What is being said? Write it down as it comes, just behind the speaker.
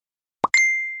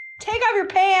Take off your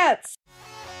pants!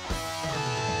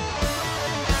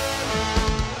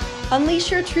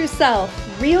 Unleash your true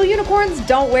self. Real unicorns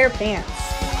don't wear pants.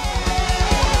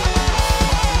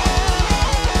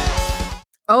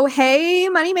 Oh, hey,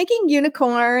 money-making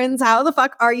unicorns. How the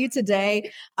fuck are you today?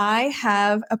 I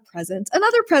have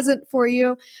another present for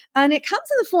you, and it comes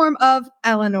in the form of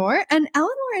Eleanor. And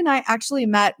Eleanor and I actually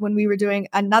met when we were doing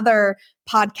another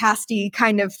podcasty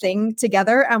kind of thing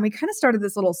together, and we kind of started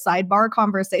this little sidebar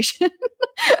conversation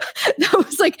that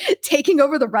was like taking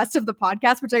over the rest of the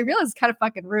podcast, which I realized is kind of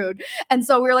fucking rude. And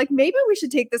so we were like, maybe we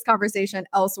should take this conversation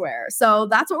elsewhere. So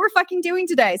that's what we're fucking doing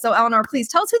today. So Eleanor, please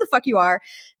tell us who the fuck you are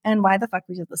and why the fuck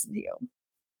we should listen to you.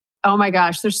 Oh my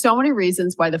gosh, there's so many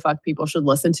reasons why the fuck people should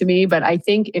listen to me. But I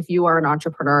think if you are an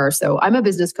entrepreneur, so I'm a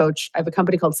business coach. I have a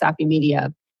company called Sappy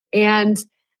Media. And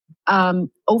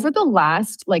over the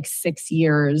last 6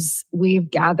 years,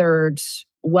 we've gathered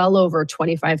well over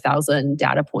 25,000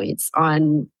 data points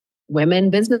on women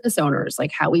business owners,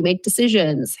 like how we make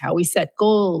decisions, how we set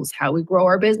goals, how we grow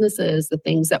our businesses, the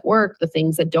things that work, the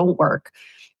things that don't work.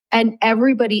 And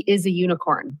everybody is a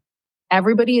unicorn.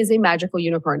 Everybody is a magical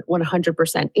unicorn,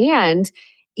 100%. And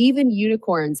even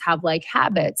unicorns have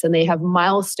habits, and they have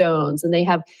milestones, and they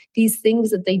have these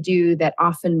things that they do that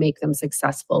often make them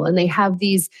successful. And they have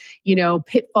these,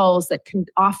 pitfalls that can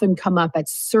often come up at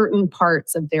certain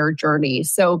parts of their journey.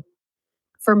 So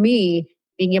for me,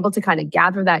 being able to kind of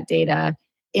gather that data,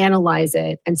 analyze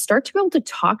it, and start to be able to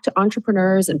talk to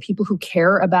entrepreneurs and people who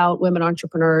care about women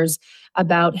entrepreneurs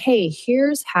about, hey,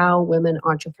 here's how women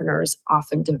entrepreneurs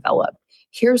often develop.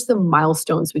 Here's the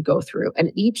milestones we go through. And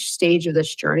at each stage of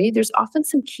this journey, there's often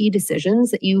some key decisions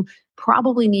that you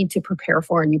probably need to prepare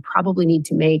for and you probably need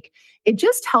to make. It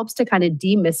just helps to kind of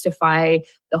demystify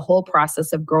the whole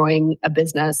process of growing a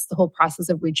business, the whole process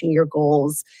of reaching your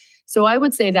goals. So I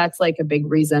would say that's a big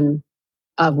reason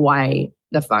of why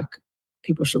the fuck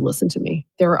people should listen to me.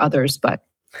 There are others, but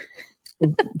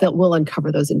that we'll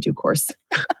uncover those in due course.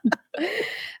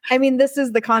 I mean, this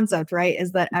is the concept, right?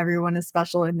 Is that everyone is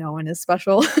special and no one is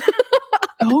special.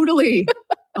 Totally.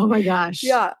 Oh my gosh.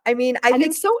 Yeah. I mean, I think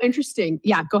it's so interesting.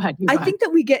 Yeah, go ahead. I think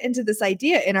that we get into this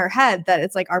idea in our head that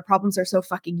it's our problems are so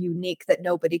fucking unique that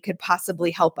nobody could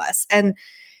possibly help us. And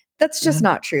that's just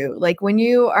not true. When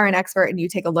you are an expert and you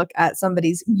take a look at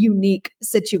somebody's unique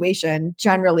situation,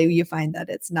 generally you find that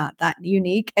it's not that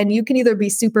unique. And you can either be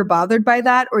super bothered by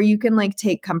that, or you can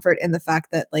take comfort in the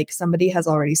fact that somebody has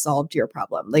already solved your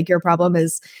problem. Your problem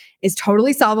is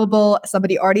totally solvable.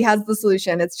 Somebody already has the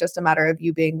solution. It's just a matter of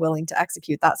you being willing to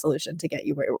execute that solution to get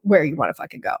you where you want to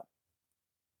fucking go.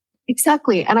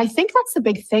 Exactly. And I think that's the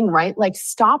big thing, right?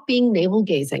 Stop being navel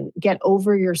gazing, get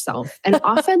over yourself. And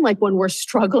often when we're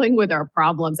struggling with our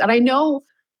problems, and I know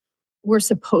we're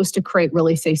supposed to create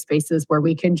really safe spaces where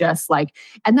we can just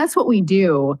and that's what we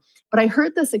do. But I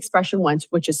heard this expression once,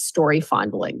 which is story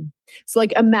fondling. So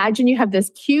imagine you have this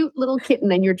cute little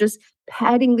kitten and you're just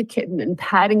patting the kitten and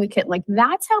patting the kitten.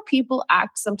 That's how people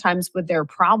act sometimes with their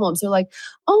problems. They're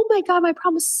oh my God, my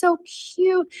problem is so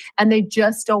cute. And they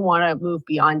just don't want to move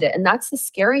beyond it. And that's the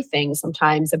scary thing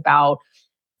sometimes about,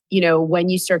 when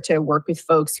you start to work with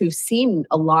folks who've seen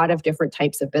a lot of different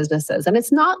types of businesses. And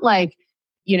it's not I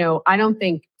don't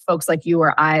think folks like you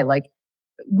or I,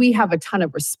 we have a ton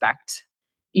of respect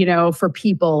for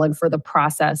people and for the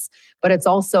process. But it's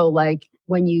also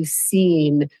when you've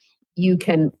seen, you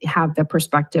can have the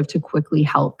perspective to quickly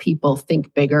help people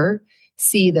think bigger,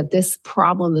 see that this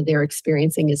problem that they're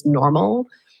experiencing is normal.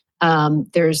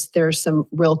 There's some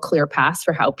real clear paths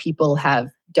for how people have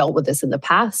dealt with this in the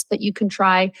past that you can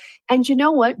try. And you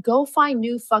know what? Go find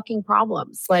new fucking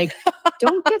problems.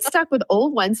 Don't get stuck with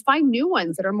old ones. Find new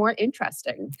ones that are more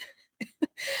interesting.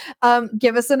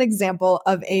 Give us an example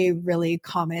of a really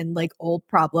common old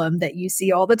problem that you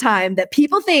see all the time that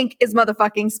people think is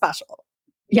motherfucking special.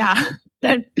 Yeah,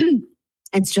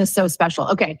 it's just so special.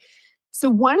 Okay, so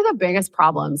one of the biggest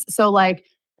problems,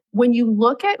 when you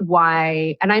look at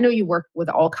why, and I know you work with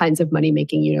all kinds of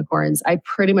money-making unicorns, I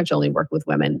pretty much only work with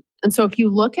women. And so if you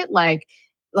look at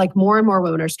more and more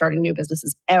women are starting new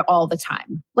businesses all the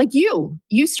time.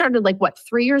 You started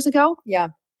 3 years ago? Yeah.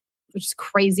 Which is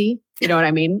crazy. You know what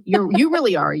I mean? You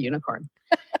really are a unicorn.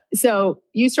 So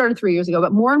you started 3 years ago,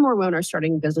 but more and more women are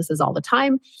starting businesses all the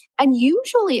time. And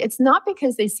usually it's not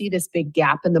because they see this big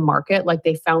gap in the market,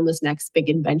 they found this next big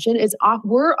invention.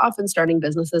 We're often starting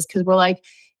businesses because we're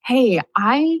hey,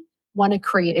 I want to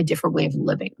create a different way of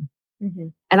living. Mm-hmm.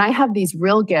 And I have these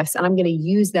real gifts and I'm going to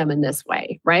use them in this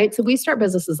way, right? So we start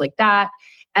businesses like that.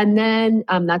 And then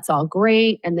that's all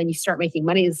great. And then you start making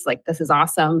money. It's this is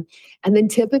awesome. And then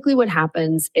typically what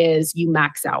happens is you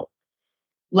max out.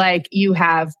 Like you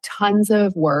have tons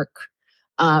of work.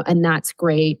 And that's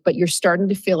great. But you're starting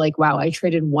to feel like, wow, I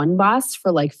traded one boss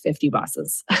for like 50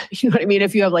 bosses. You know what I mean?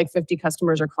 If you have like 50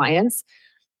 customers or clients.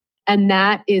 And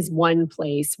that is one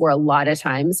place where a lot of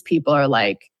times people are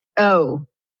like, oh,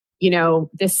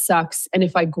 this sucks. And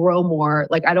if I grow more,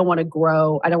 like I don't want to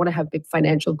grow. I don't want to have big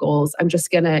financial goals. I'm just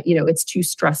going to, it's too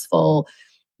stressful.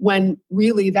 When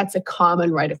really that's a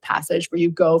common rite of passage where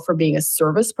you go from being a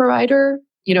service provider,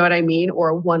 you know what I mean? Or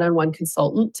a one-on-one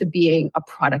consultant to being a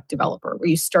product developer, where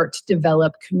you start to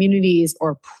develop communities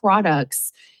or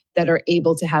products that are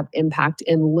able to have impact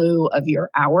in lieu of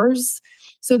your hours.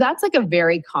 So that's like a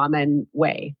very common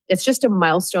way. It's just a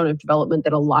milestone of development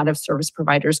that a lot of service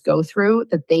providers go through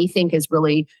that they think is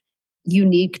really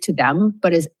unique to them,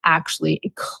 but is actually a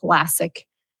classic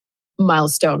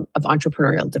milestone of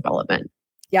entrepreneurial development.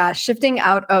 Yeah, shifting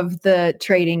out of the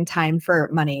trading time for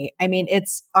money. I mean,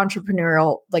 it's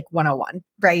entrepreneurial like 101,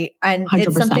 right? And 100%.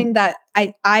 It's something that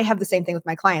I have the same thing with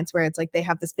my clients where it's like they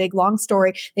have this big long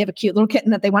story. They have a cute little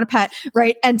kitten that they want to pet,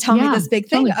 right? And tell me this big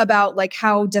thing about like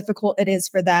how difficult it is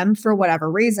for them for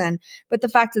whatever reason. But the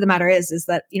fact of the matter is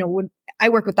that, when I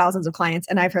work with thousands of clients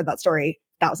and I've heard that story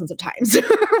thousands of times,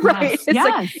 right? Yes, it's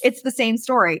like, it's the same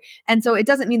story. And so it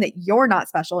doesn't mean that you're not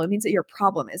special. It means that your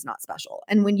problem is not special.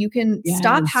 And when you can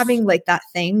stop having like that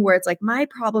thing where it's like, my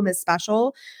problem is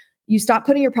special, you stop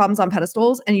putting your problems on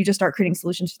pedestals and you just start creating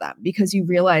solutions to them because you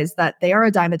realize that they are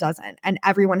a dime a dozen and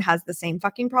everyone has the same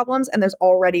fucking problems. And there's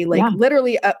already like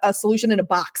literally a solution in a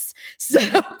box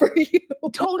set up for you.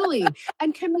 Totally.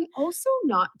 And can we also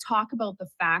not talk about the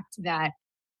fact that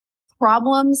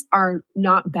problems are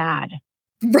not bad?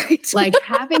 Right. Like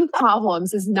having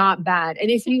problems is not bad. And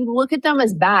if you look at them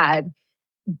as bad,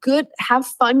 good, have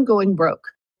fun going broke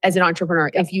as an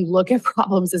entrepreneur. If you look at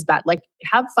problems as bad, like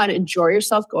have fun, enjoy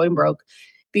yourself going broke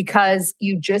because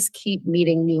you just keep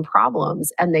meeting new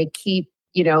problems and they keep,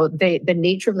 the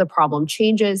nature of the problem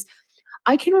changes.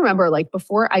 I can remember like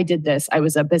before I did this, I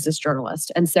was a business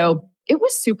journalist. And so it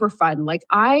was super fun. Like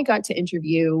I got to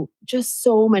interview just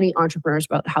so many entrepreneurs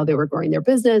about how they were growing their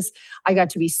business. I got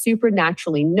to be super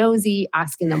naturally nosy,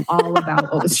 asking them all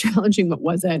about what was challenging, what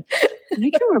wasn't. And I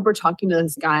can remember talking to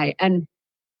this guy and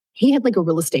he had like a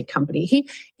real estate company.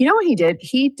 You know what he did?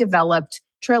 He developed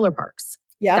trailer parks.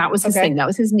 Yeah, that was his thing. That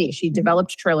was his niche. He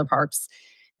developed trailer parks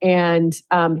and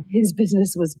his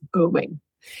business was booming.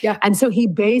 Yeah. And so he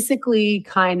basically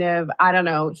kind of,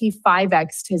 he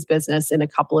 5x'd his business in a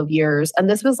couple of years. And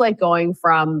this was like going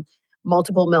from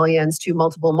multiple millions to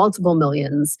multiple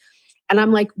millions. And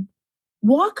I'm like,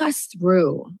 walk us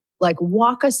through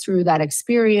that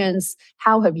experience.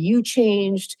 How have you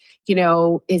changed?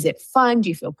 Is it fun? Do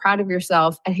you feel proud of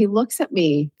yourself? And he looks at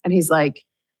me and he's like,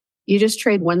 you just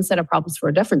trade one set of problems for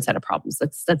a different set of problems.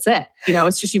 That's it.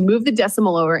 It's just you move the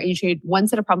decimal over and you trade one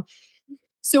set of problems.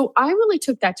 So I really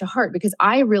took that to heart because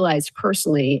I realized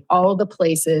personally all the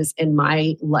places in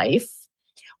my life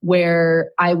where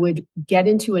I would get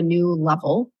into a new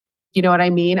level. You know what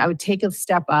I mean? I would take a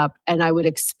step up and I would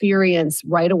experience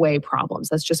right away problems.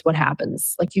 That's just what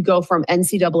happens. Like you go from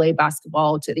NCAA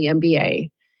basketball to the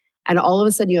NBA and all of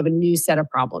a sudden you have a new set of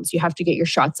problems. You have to get your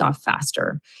shots off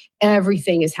faster.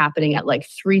 Everything is happening at like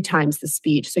 3 times the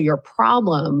speed. So your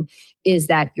problem is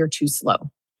that you're too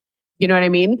slow. You know what I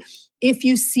mean? If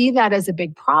you see that as a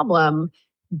big problem,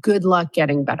 good luck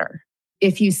getting better.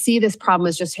 If you see this problem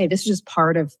as just, hey, this is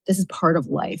part of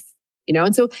life,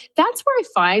 And so that's where I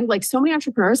find like so many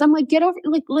entrepreneurs, I'm like,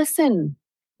 listen,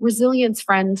 resilience,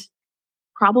 friend,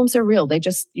 problems are real. Do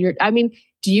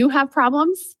you have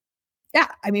problems? Yeah.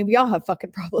 I mean, we all have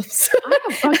fucking problems. I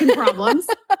have fucking problems.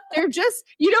 They're just,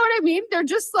 you know what I mean? They're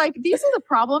just like, these are the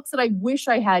problems that I wish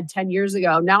I had 10 years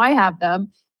ago. Now I have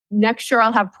them. Next year,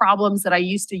 I'll have problems that I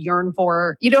used to yearn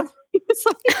for. It's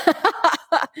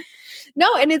like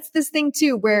no, and it's this thing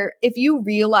too, where if you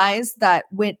realize that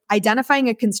when identifying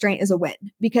a constraint is a win,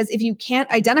 because if you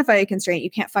can't identify a constraint, you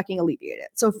can't fucking alleviate it.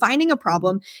 So finding a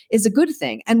problem is a good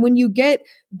thing. And when you get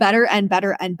better and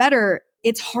better and better,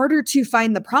 it's harder to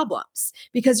find the problems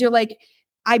because you're like,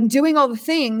 I'm doing all the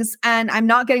things and I'm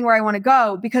not getting where I want to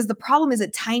go because the problem is a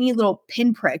tiny little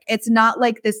pinprick. It's not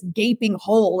like this gaping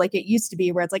hole like it used to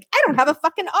be where it's like, I don't have a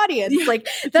fucking audience. Like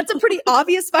that's a pretty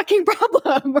obvious fucking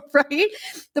problem, right?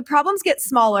 The problems get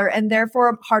smaller and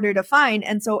therefore harder to find.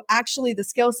 And so actually the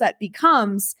skill set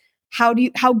becomes how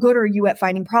good are you at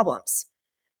finding problems?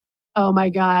 Oh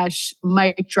my gosh.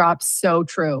 Mic drop. So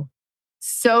true.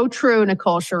 So true,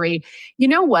 Nicole Cherie. You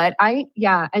know what?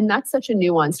 And that's such a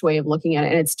nuanced way of looking at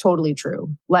it. And it's totally true.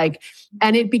 Like,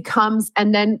 and it becomes,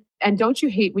 and don't you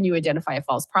hate when you identify a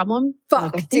false problem?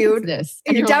 Fuck, dude. This.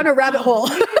 And you're down a rabbit hole.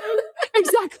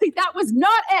 exactly. That was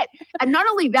not it. And not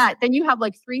only that, then you have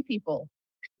like 3 people.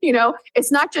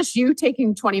 It's not just you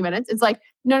taking 20 minutes. It's like,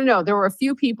 no. There were a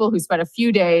few people who spent a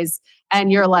few days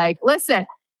and you're like, listen,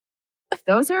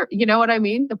 those are, you know what I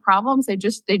mean? The problems, they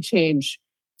change.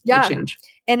 Yeah. They change.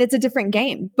 And it's a different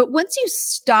game. But once you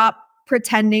stop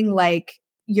pretending like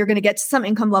you're going to get to some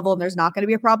income level and there's not going to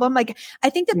be a problem. Like, I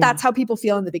think that's how people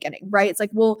feel in the beginning, right? It's like,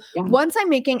 well, once I'm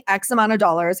making X amount of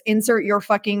dollars, insert your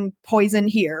fucking poison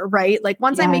here, right? Like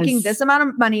once I'm making this amount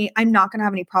of money, I'm not going to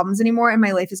have any problems anymore. And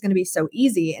my life is going to be so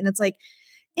easy. And it's like,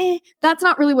 that's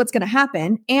not really what's going to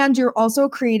happen. And you're also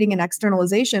creating an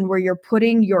externalization where you're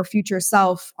putting your future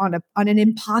self on an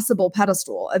impossible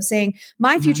pedestal of saying,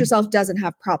 my future self doesn't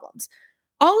have problems.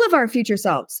 All of our future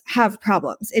selves have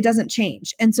problems. It doesn't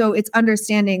change. And so it's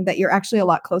understanding that you're actually a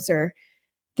lot closer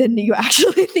than you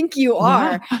actually think you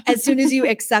are as soon as you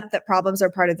accept that problems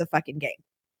are part of the fucking game.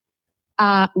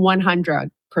 100%.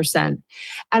 And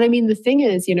I mean, the thing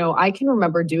is, I can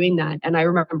remember doing that. And I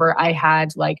remember I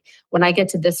had like, when I get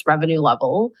to this revenue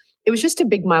level, it was just a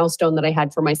big milestone that I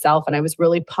had for myself. And I was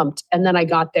really pumped. And then I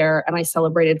got there and I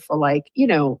celebrated for like,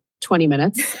 20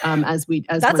 minutes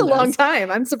that's a long time.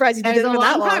 I'm surprised you did it for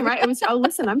that long time, right? It was,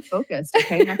 listen, I'm focused.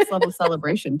 Okay. Next level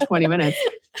celebration, 20 minutes.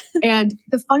 And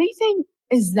the funny thing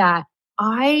is that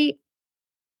I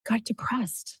got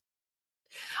depressed.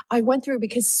 I went through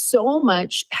because so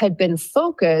much had been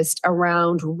focused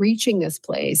around reaching this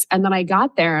place. And then I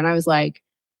got there and I was like,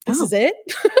 this is it?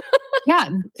 Yeah,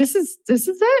 this is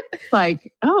it.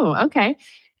 Like, oh, okay.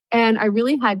 And I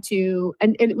really had to,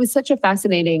 and it was such a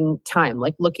fascinating time,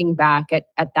 like looking back at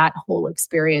that whole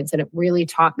experience. And it really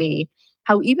taught me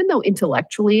how, even though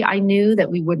intellectually I knew that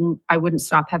I wouldn't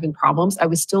stop having problems, I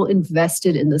was still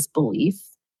invested in this belief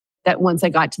that once I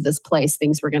got to this place,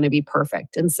 things were going to be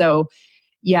perfect. And so,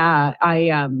 that's,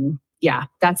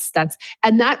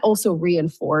 and that also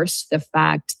reinforced the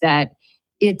fact that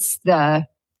it's the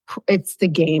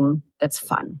game that's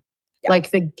fun. Yeah.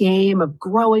 Like the game of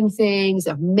growing things,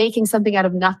 of making something out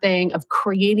of nothing, of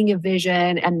creating a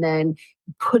vision and then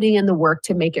putting in the work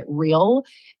to make it real.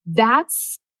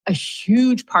 That's a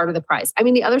huge part of the prize. I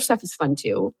mean, the other stuff is fun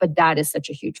too, but that is such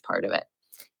a huge part of it.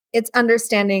 It's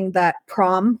understanding that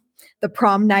the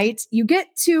prom night, you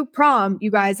get to prom, you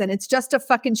guys, and it's just a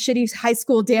fucking shitty high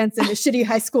school dance in a shitty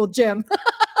high school gym.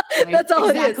 Right? That's all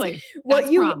exactly. It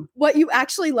is. What you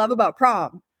actually love about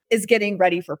prom is getting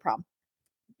ready for prom.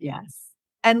 Yes.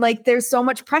 And like, there's so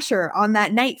much pressure on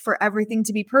that night for everything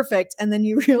to be perfect. And then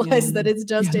you realize that it's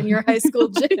just in your high school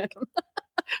gym.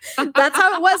 That's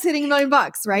how it was hitting $1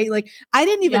 million, right? Like, I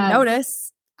didn't even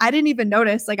notice.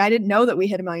 Like, I didn't know that we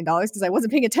hit $1 million because I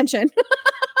wasn't paying attention.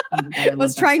 I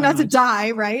was trying not to die.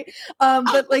 Right.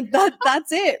 But like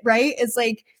that's it. Right. It's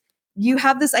like, you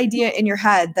have this idea in your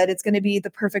head that it's going to be the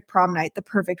perfect prom night, the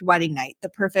perfect wedding night, the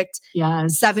perfect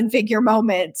 7-figure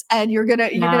moment. And you're going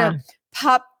to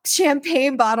pop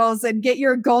champagne bottles and get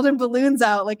your golden balloons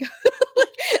out like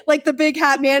the big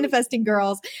hat manifesting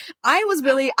girls. I was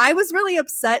really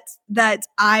upset that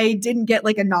I didn't get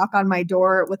like a knock on my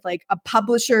door with like a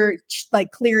publisher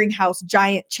like clearinghouse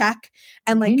giant check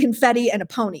and like confetti and a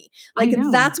pony. Like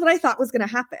that's what I thought was going to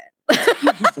happen.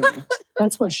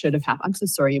 That's what should have happened. I'm so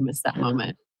sorry you missed that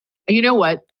moment. And you know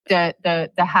what? The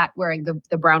hat wearing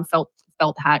the brown felt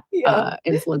hat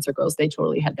influencer girls, they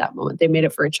totally had that moment. They made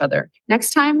it for each other.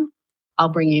 Next time, I'll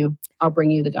bring you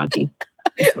the donkey.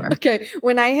 I swear. Okay.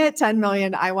 When I hit 10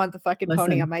 million, I want the fucking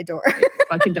pony on my door.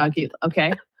 Fucking donkey.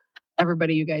 Okay.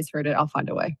 Everybody, you guys heard it. I'll find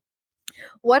a way.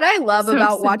 What I love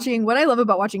about watching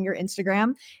your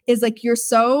Instagram is like, you're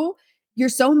so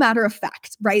matter of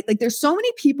fact, right? Like there's so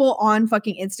many people on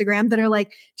fucking Instagram that are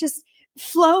like just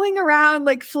flowing around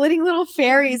like flitting little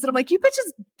fairies. And I'm like, you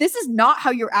bitches, this is not how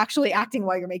you're actually acting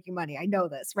while you're making money. I know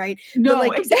this, right? No, but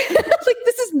like, exactly. Like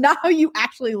this is not how you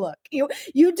actually look. You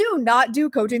do not do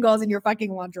coaching calls in your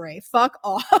fucking lingerie. Fuck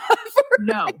off. Right?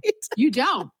 No, you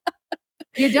don't.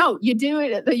 You don't. You do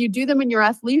it. You do them in your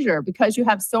athleisure because you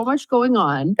have so much going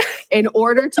on in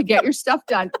order to get your stuff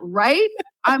done. Right?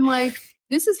 I'm like,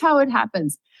 this is how it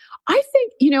happens. I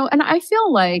think, and I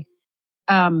feel like,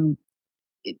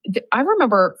 I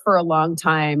remember for a long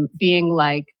time being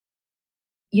like,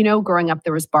 growing up,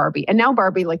 there was Barbie. And now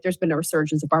Barbie, like there's been a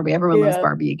resurgence of Barbie. Everyone loves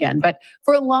Barbie again. But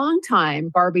for a long time,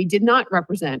 Barbie did not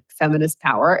represent feminist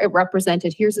power. It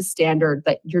represented, here's a standard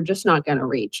that you're just not going to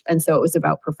reach. And so it was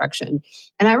about perfection.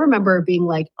 And I remember being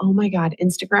like, oh my God,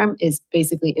 Instagram is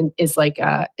basically is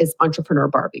entrepreneur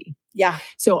Barbie. Yeah.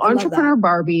 So entrepreneur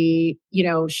Barbie,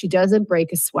 she doesn't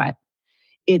break a sweat.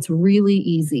 It's really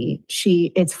easy.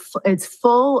 It's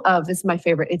full of, this is my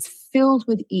favorite, it's filled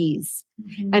with ease.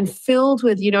 and filled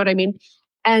with, you know what I mean?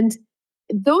 And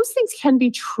those things can be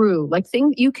true. Like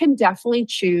you can definitely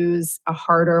choose a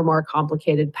harder, more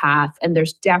complicated path. And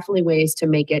there's definitely ways to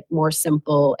make it more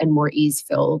simple and more ease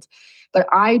filled. But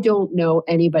I don't know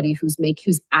anybody who's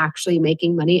actually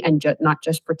making money and not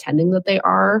just pretending that they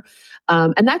are.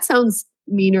 And that sounds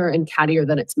meaner and cattier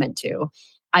than it's meant to.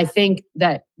 I think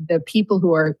that there's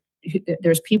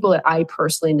people that I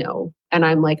personally know, and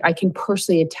I'm like, I can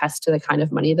personally attest to the kind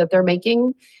of money that they're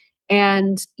making.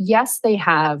 And yes, they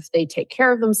take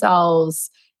care of themselves.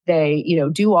 They,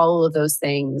 do all of those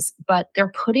things, but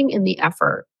they're putting in the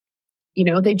effort.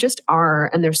 They just are.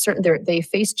 And they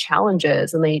face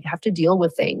challenges and they have to deal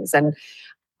with things. And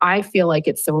I feel like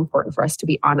it's so important for us to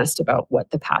be honest about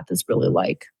what the path is really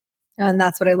like. And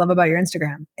that's what I love about your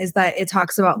Instagram, is that it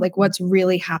talks about like what's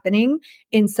really happening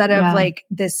instead of like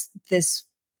this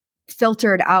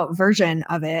filtered out version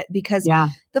of it. Because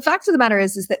the fact of the matter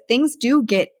is that things do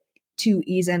get to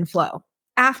ease and flow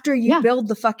after you build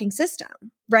the fucking system,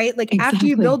 right? Like after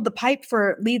you build the pipe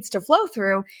for leads to flow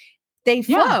through, they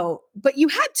flow, but you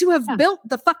had to have built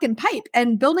the fucking pipe,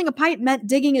 and building a pipe meant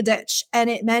digging a ditch, and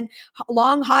it meant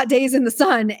long, hot days in the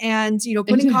sun and,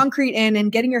 putting concrete in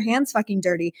and getting your hands fucking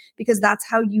dirty, because that's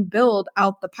how you build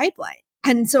out the pipeline.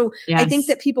 And so I think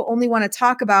that people only want to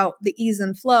talk about the ease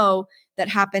and flow that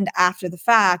happened after the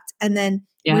fact. And then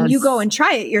when you go and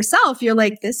try it yourself, you're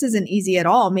like, this isn't easy at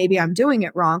all. Maybe I'm doing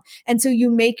it wrong. And so you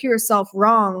make yourself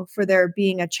wrong for there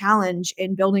being a challenge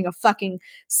in building a fucking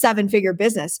 7-figure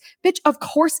business. Bitch, of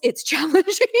course it's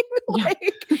challenging.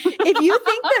 Like, if you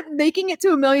think that making it to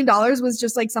 $1 million was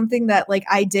just like something that like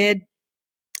I did,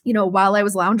 while I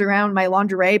was lounging around my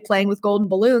lingerie playing with golden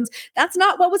balloons, that's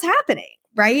not what was happening.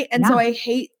 Right. And so I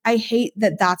hate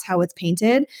that that's how it's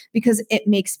painted, because it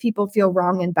makes people feel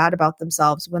wrong and bad about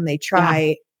themselves when they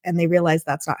try and they realize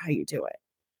that's not how you do it.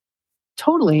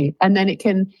 Totally. And then it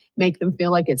can make them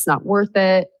feel like it's not worth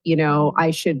it.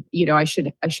 I should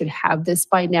have this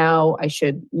by now. I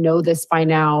should know this by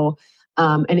now.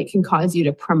 And it can cause you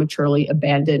to prematurely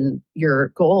abandon your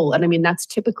goal. And I mean, that's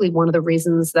typically one of the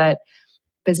reasons that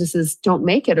businesses don't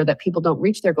make it, or that people don't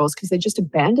reach their goals, because they just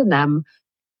abandon them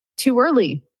too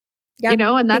early,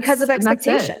 and that's because of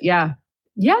expectation. Yeah.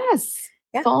 Yes.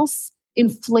 Yeah. False,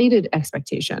 inflated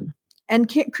expectation.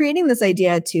 And creating this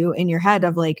idea too in your head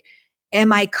of like,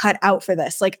 am I cut out for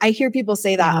this? Like I hear people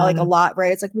say that like a lot,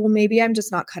 right? It's like, well, maybe I'm just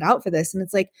not cut out for this. And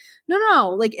it's like,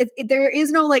 no, like there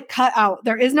is no like cut out.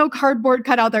 There is no cardboard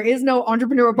cut out. There is no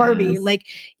entrepreneur Barbie. Like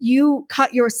you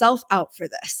cut yourself out for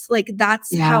this. Like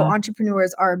that's how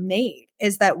entrepreneurs are made,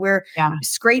 is that we're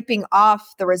scraping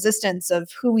off the resistance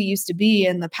of who we used to be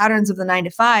and the patterns of the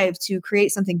 9-to-5 to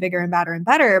create something bigger and better and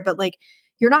better. But like,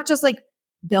 you're not just like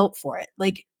built for it.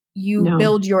 Like you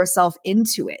build yourself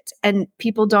into it. And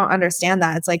people don't understand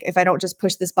that. It's like, if I don't just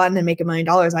push this button and make $1 million,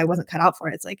 I wasn't cut out for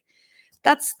it. It's like,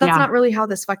 that's not really how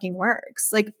this fucking works.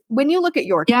 Like when you look at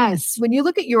your clients, when you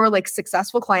look at your like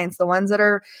successful clients, the ones that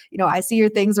are, I see your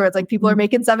things where it's like people are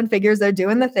making 7 figures, they're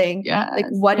doing the thing. Like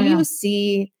what do you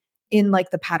see in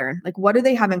like the pattern? Like what do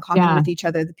they have in common with each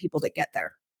other, the people that get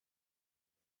there?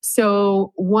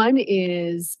 So one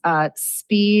is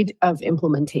speed of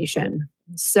implementation.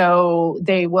 So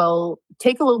they will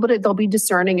take a little bit, they'll be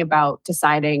discerning about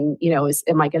deciding,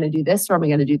 am I going to do this or am I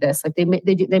going to do this? Like they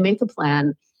make a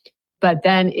plan, but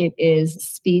then it is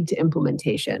speed to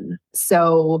implementation.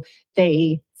 So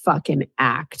they fucking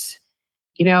act,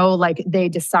 like they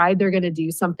decide they're going to do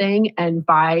something. And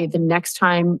by the next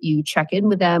time you check in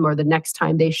with them or the next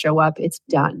time they show up, it's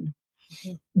done.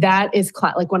 Mm-hmm. That is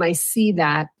like when I see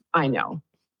that, I know.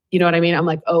 You know what I mean? I'm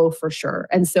like, oh, for sure.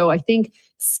 And so I think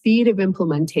speed of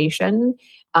implementation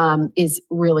is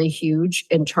really huge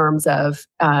in terms of,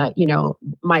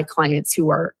 my clients who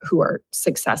are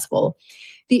successful.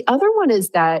 The other one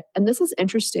is that, and this is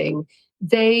interesting,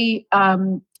 they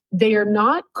are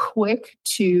not quick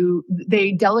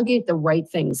they delegate the right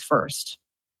things first.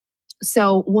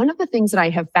 So one of the things that I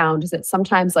have found is that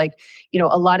sometimes a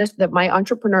lot of my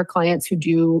entrepreneur clients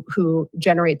who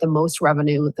generate the most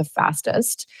revenue the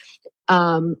fastest,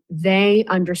 they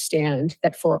understand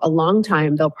that for a long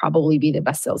time, they'll probably be the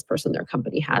best salesperson their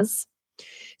company has.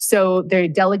 So they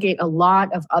delegate a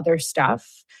lot of other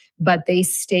stuff, but they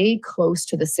stay close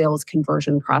to the sales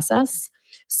conversion process.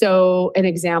 So an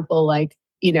example,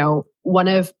 one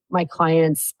of my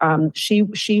clients, she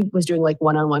was doing like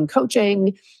one-on-one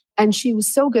coaching, and she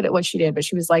was so good at what she did, but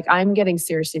she was like, I'm getting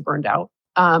seriously burned out.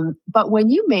 But when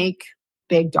you make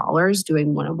big dollars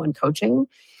doing one-on-one coaching,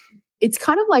 it's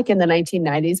kind of like in the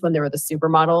 1990s when there were the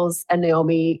supermodels and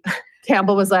Naomi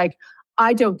Campbell was like,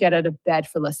 I don't get out of bed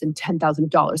for less than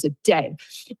 $10,000 a day.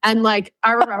 And like,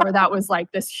 I remember that was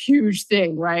like this huge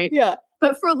thing, right? Yeah.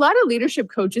 But for a lot of leadership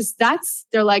coaches,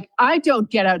 they're like, I don't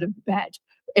get out of bed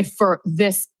if for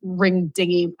this ring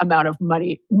dingy amount of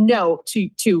money. No, to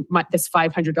this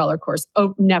 $500 course.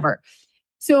 Oh, never.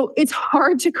 So it's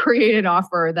hard to create an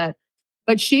offer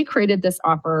but she created this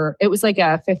offer. It was like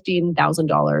a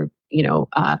 $15,000,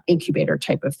 incubator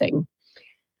type of thing.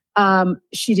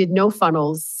 She did no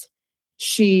funnels.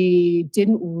 She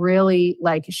didn't really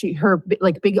her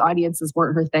big audiences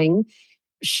weren't her thing.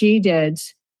 She did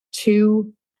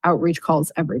 2 outreach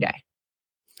calls every day.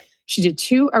 She did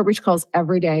 2 outreach calls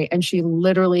every day, and she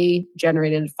literally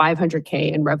generated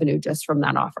 $500K in revenue just from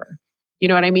that offer. You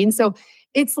know what I mean? So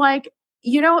it's like,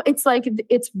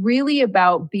 it's really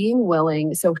about being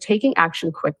willing. So taking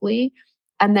action quickly,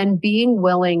 and then being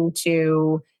willing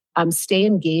to stay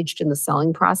engaged in the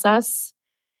selling process,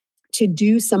 to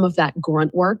do some of that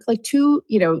grunt work.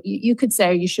 You could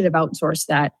say you should have outsourced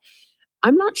that.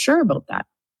 I'm not sure about that.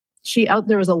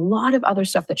 There was a lot of other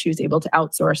stuff that she was able to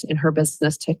outsource in her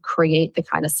business to create the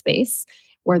kind of space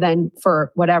where then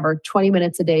for 20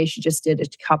 minutes a day, she just did a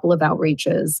couple of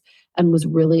outreaches and was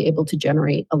really able to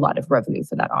generate a lot of revenue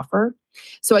for that offer.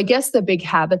 So I guess the big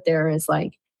habit there is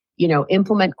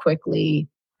implement quickly,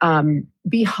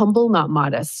 be humble, not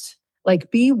modest.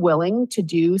 Be willing to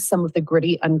do some of the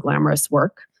gritty, unglamorous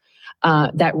work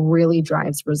that really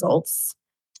drives results.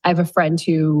 I have a friend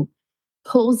who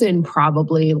pulls in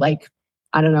probably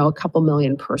a couple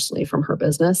million personally from her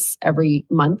business every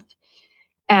month.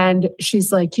 And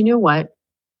she's like, you know what?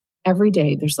 Every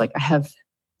day there's I have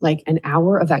an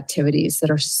hour of activities that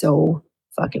are so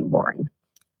fucking boring.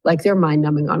 They're mind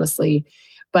numbing, honestly,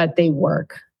 but they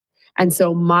work. And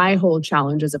so my whole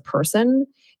challenge as a person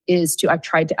is I've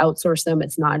tried to outsource them.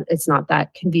 It's not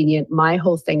that convenient. My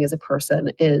whole thing as a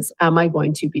person is, am I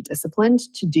going to be disciplined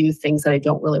to do things that I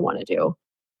don't really want to do?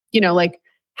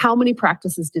 How many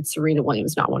practices did Serena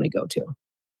Williams not want to go to?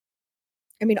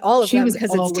 I mean, all of them,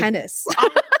 because it's tennis.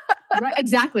 Right,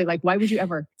 exactly. Why would you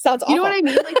ever? Sounds awful. You know what I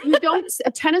mean?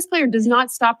 A tennis player does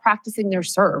not stop practicing their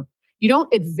serve. You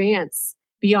don't advance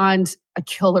beyond a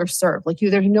killer serve.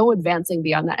 There's no advancing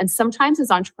beyond that. And sometimes as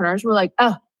entrepreneurs, we're like,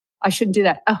 oh, I shouldn't do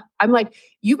that. Oh, I'm like,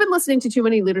 you've been listening to too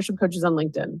many leadership coaches on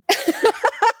LinkedIn.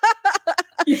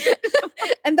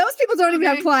 And those people don't even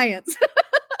have clients.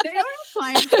 They don't have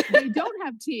clients. They don't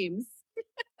have teams.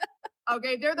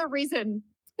 Okay, they're the reason.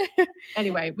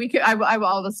 Anyway,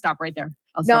 I'll just stop right there.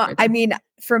 I mean,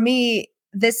 for me,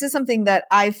 this is something that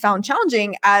I've found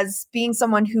challenging as being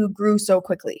someone who grew so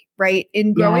quickly, right?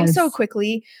 In growing so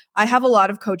quickly, I have a lot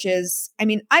of coaches. I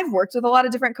mean, I've worked with a lot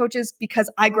of different coaches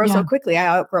because I grow so quickly. I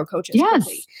outgrow coaches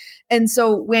quickly. And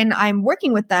so when I'm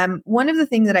working with them, one of the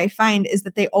things that I find is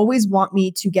that they always want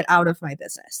me to get out of my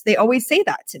business. They always say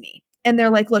that to me. And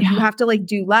they're like, look, you have to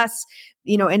do less,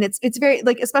 and it's very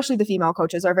especially the female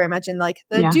coaches are very much in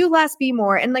do less, be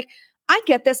more. And I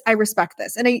get this. I respect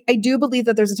this. And I do believe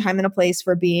that there's a time and a place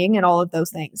for being and all of those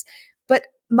things. But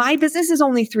my business is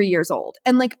only 3 years old.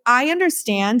 And I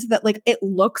understand that it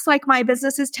looks like my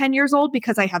business is 10 years old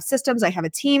because I have systems, I have a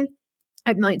team,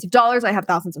 I have millions of dollars, I have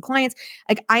thousands of clients.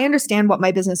 I understand what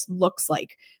my business looks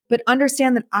like, but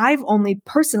understand that I've only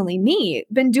personally,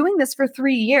 been doing this for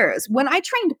 3 years. When I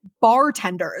trained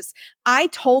bartenders, I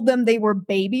told them they were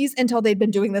babies until they'd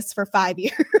been doing this for 5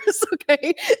 years.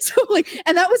 Okay. So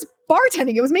and that was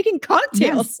bartending. It was making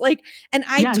cocktails. And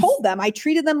I told them, I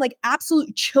treated them like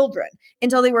absolute children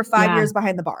until they were 5 years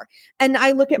behind the bar. And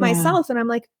I look at myself and I'm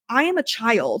like, I am a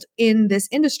child in this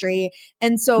industry.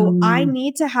 And so I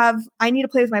need to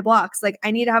play with my blocks.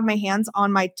 I need to have my hands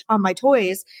on my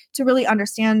toys to really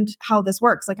understand how this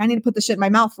works. I need to put the shit in my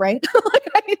mouth, right?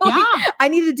 I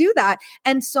need to do that.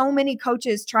 And so many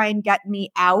coaches try and get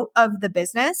me out of the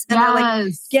business and they're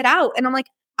like, get out. And I'm like,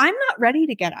 I'm not ready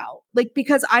to get out.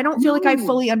 Because I don't feel like I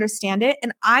fully understand it.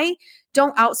 And I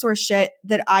don't outsource shit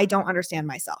that I don't understand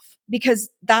myself, because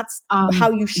that's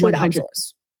how you should 100.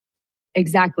 Outsource.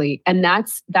 Exactly. And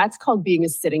that's called being a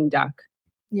sitting duck.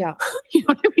 Yeah. You know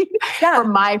what I mean? Yeah.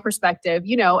 From my perspective,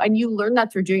 and you learn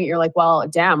that through doing it. You're like, well,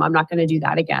 damn, I'm not going to do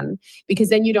that again, because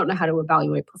then you don't know how to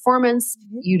evaluate performance.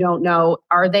 Mm-hmm. You don't know,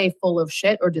 are they full of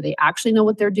shit or do they actually know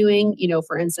what they're doing?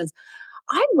 For instance,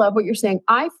 I love what you're saying.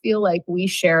 I feel like we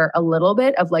share a little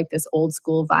bit of this old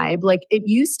school vibe. It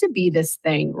used to be this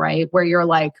thing, right? Where you're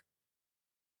like,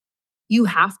 you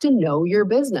have to know your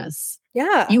business.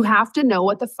 Yeah. You have to know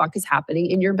what the fuck is happening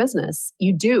in your business.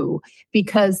 You do,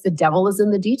 because the devil is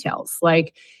in the details.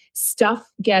 Stuff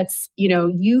gets, I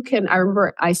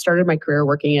remember I started my career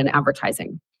working in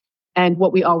advertising. And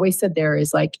what we always said there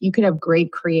is like, you could have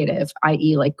great creative,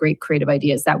 i.e. like great creative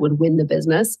ideas that would win the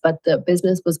business, but the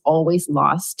business was always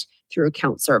lost through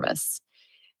account service,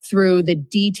 through the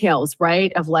details,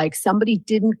 right? Of like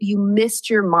you missed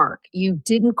your mark. You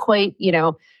didn't quite,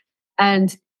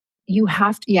 and you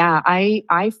have to,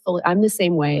 I'm the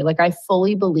same way. Like I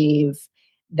fully believe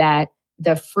that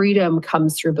the freedom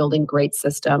comes through building great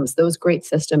systems. Those great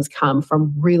systems come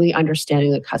from really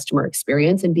understanding the customer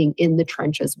experience and being in the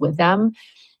trenches with them.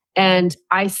 And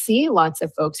I see lots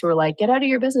of folks who are like, get out of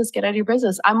your business, get out of your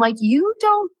business. I'm like,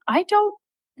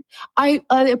 I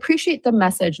appreciate the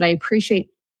message and I appreciate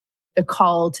the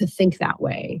call to think that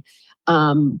way.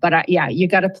 But you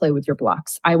got to play with your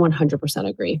blocks. I 100%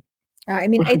 agree. I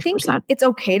mean, 100%. I think it's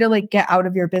okay to like get out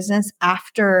of your business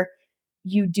after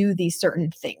you do these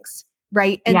certain things.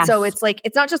 Right. And so it's like,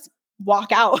 it's not just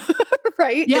walk out,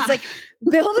 right? Yeah. It's like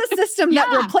build a system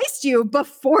that replaced you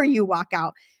before you walk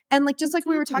out. And like, just like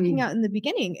we were talking about in the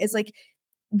beginning, is like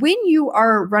when you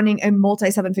are running a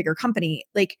multi-7-figure company,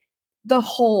 like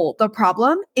the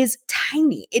problem is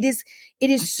tiny. It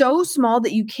is so small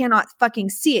that you cannot fucking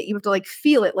see it. You have to like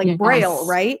feel it like Braille,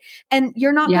 right? And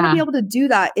you're not going to be able to do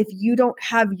that if you don't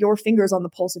have your fingers on the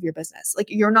pulse of your business.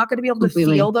 Like you're not going to be able to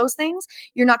feel those things.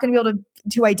 You're not going to be able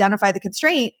to identify the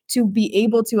constraint to be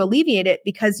able to alleviate it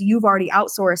because you've already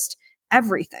outsourced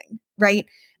everything, right?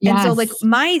 Yes. And so like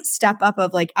my step up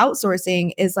of like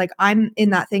outsourcing is like, I'm in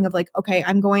that thing of like, okay,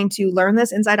 I'm going to learn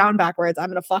this inside out and backwards. I'm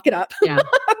going to fuck it up. Yeah.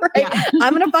 Right. Yeah.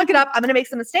 I'm going to fuck it up. I'm going to make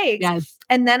some mistakes. Yes.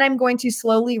 And then I'm going to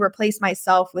slowly replace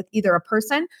myself with either a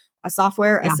person, a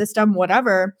software, a system,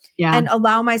 whatever, and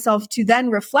allow myself to then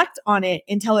reflect on it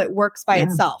until it works by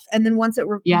itself. And then once it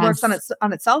works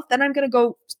on itself, then I'm going to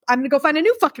go find a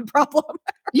new fucking problem. Right?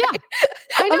 Yeah.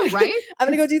 I know, right? I'm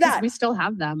going to go do that. We still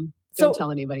have them. Don't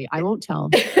tell anybody. I won't tell.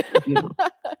 You know.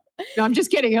 No, I'm just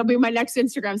kidding. It'll be my next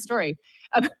Instagram story.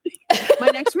 My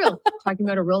next reel, talking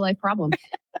about a real life problem.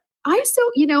 I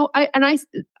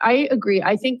agree.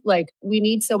 I think like we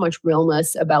need so much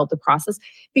realness about the process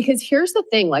because here's the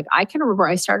thing. Like I can remember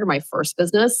I started my first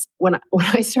business when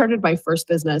I started my first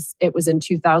business, it was in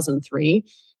 2003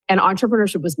 and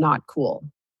entrepreneurship was not cool.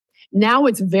 Now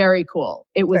it's very cool.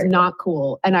 It was not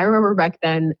cool. And I remember back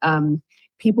then,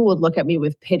 people would look at me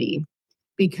with pity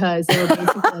because they were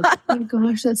basically like, oh my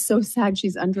gosh, that's so sad.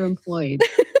 She's underemployed.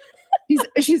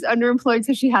 She's underemployed,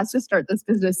 so she has to start this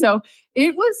business. So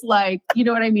it was like, you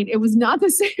know what I mean? It was not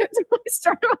the same as when I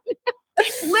started.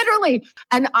 Literally.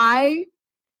 And I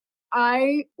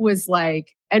was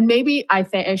like, and maybe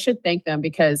I should thank them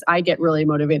because I get really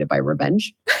motivated by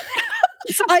revenge.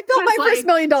 So I built my first $1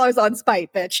 million on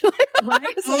spite, bitch.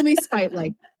 Right? Only spite,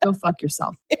 like, go fuck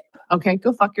yourself. Okay,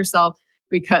 go fuck yourself.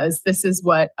 Because this is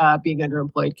what being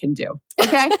underemployed can do.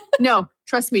 Okay? No,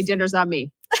 trust me, dinner's on me.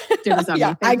 Dinner's on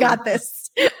me. I got this.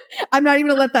 I'm not even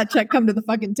going to let that check come to the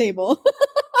fucking table.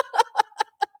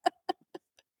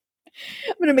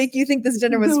 I'm going to make you think this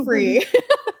dinner was free.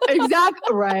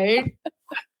 Exactly. Right.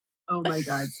 Oh my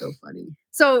God. So funny.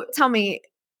 So tell me,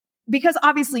 because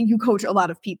obviously you coach a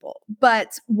lot of people,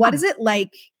 but what is it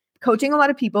like coaching a lot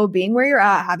of people, being where you're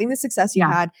at, having the success you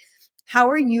had? How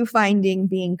are you finding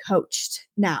being coached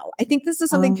now? I think this is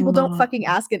something people don't fucking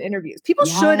ask in interviews. People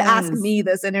should ask me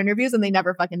this in interviews and they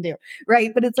never fucking do.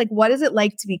 Right. But it's like, what is it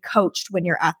like to be coached when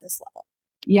you're at this level?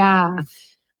 Yeah.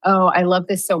 Oh, I love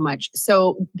this so much.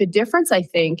 So the difference I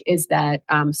think is that,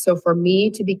 so for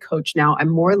me to be coached now, I'm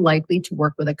more likely to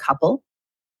work with a couple.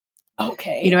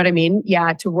 Okay. You know what I mean?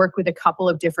 Yeah. To work with a couple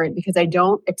of different, because I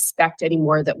don't expect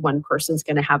anymore that one person's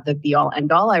going to have the be all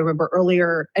end all. I remember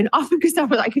earlier, and often because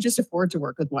I could just afford to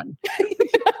work with one.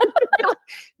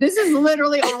 This is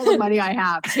literally all the money I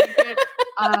have. Take it,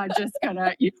 just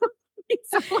gonna,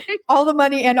 so like, all the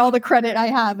money and all the credit I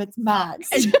have, it's max.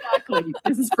 Exactly.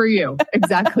 This is for you.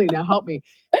 Exactly. Now help me.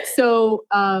 So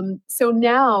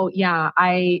now,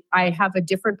 I have a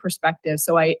different perspective.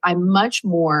 So I'm much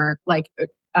more like,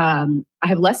 I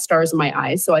have less stars in my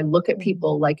eyes. So I look at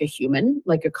people like a human,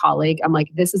 like a colleague. I'm like,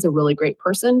 this is a really great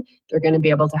person. They're going to be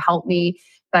able to help me,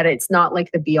 but it's not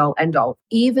like the be all end all,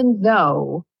 even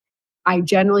though I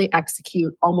generally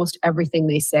execute almost everything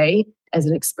they say as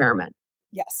an experiment.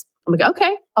 Yes. I'm like,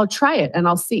 okay, I'll try it and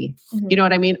I'll see. Mm-hmm. You know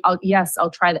what I mean? I'll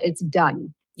try that. It's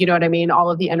done. You know what I mean? All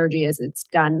of the energy it's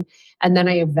done. And then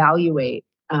I evaluate.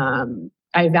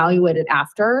 I evaluate it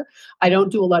after. I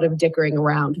don't do a lot of dickering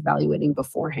around evaluating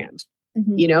beforehand.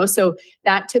 Mm-hmm. So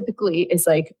that typically is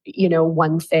like,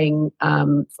 one thing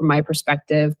from my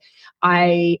perspective.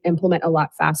 I implement a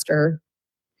lot faster.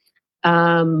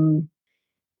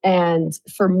 And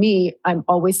for me, I'm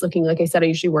always looking, like I said, I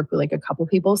usually work with like a couple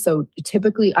people. So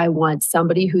typically I want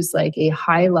somebody who's like a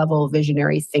high level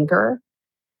visionary thinker,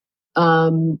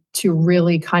 to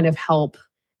really kind of help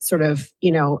sort of,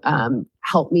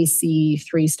 help me see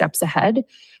 3 steps ahead.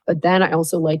 But then I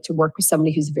also like to work with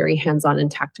somebody who's very hands-on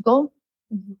and tactical,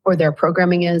 or their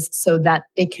programming is, so that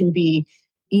it can be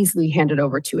easily handed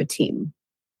over to a team.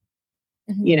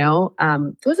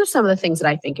 Those are some of the things that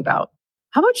I think about.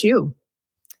 How about you?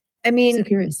 I mean, So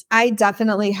curious. I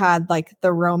definitely had like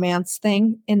the romance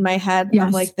thing in my head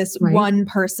of like this one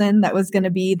person that was going to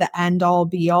be the end all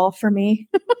be all for me.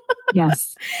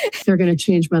 Yes. They're going to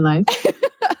change my life.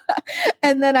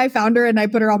 And then I found her and I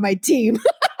put her on my team.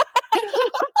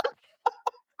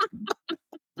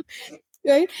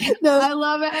 Right? No, I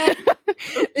love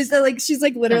it. Is that like, she's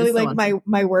like literally like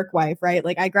my work wife, right?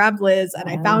 Like I grabbed Liz and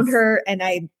I found her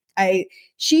and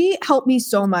she helped me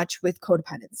so much with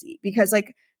codependency because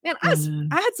like, man, I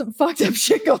had some fucked up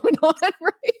shit going on,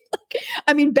 right? Like,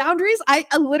 I mean, boundaries, I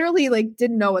literally like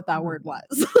didn't know what that word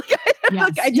was.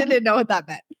 I didn't know what that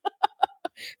meant.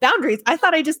 Boundaries. I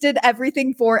thought I just did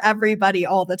everything for everybody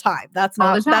all the time. That's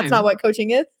not what coaching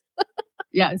is.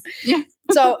 Yes. Yeah.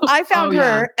 So I found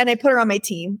her and I put her on my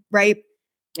team, right?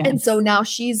 Yes. And so now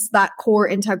she's that core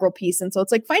integral piece. And so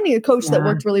it's like finding a coach that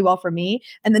worked really well for me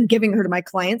and then giving her to my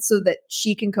clients so that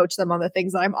she can coach them on the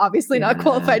things that I'm obviously not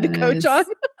qualified to coach on.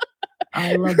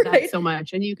 I love that so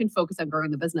much. And you can focus on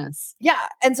growing the business. Yeah.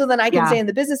 And so then I can stay in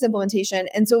the business implementation.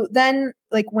 And so then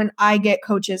like when I get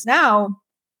coaches now,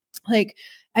 like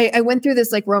I went through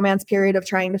this like romance period of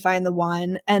trying to find the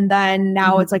one. And then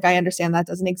now it's like, I understand that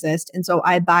doesn't exist. And so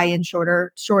I buy in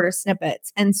shorter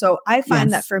snippets. And so I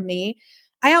find that for me,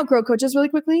 I outgrow coaches really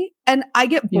quickly and I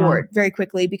get bored very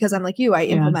quickly because I'm like you, I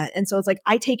implement. And so it's like,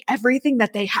 I take everything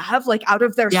that they have like out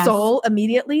of their soul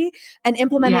immediately and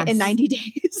implement it in 90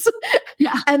 days.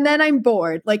 And then I'm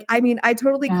bored. Like, I mean, I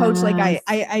totally coach. Like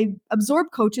I absorb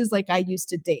coaches like I used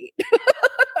to date.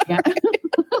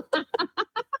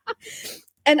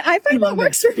 And I find that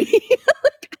works for me.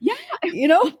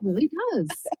 It really does.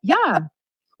 Yeah.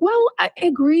 Well, I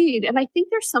agreed. And I think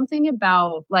there's something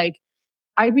about like,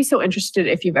 I'd be so interested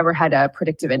if you've ever had a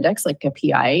predictive index, like a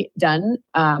PI done.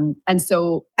 And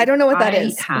so I don't know what that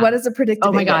is. What is a predictive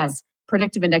index? Oh my God.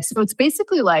 Predictive index. So it's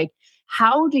basically like,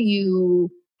 how do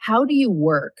you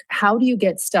work? How do you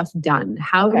get stuff done?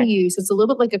 So it's a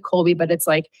little bit like a Colby, but it's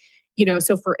like,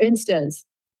 so for instance,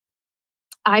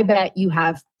 I bet you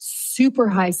have super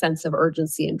high sense of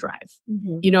urgency and drive.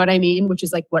 You know what I mean? Which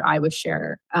is like what I would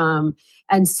share.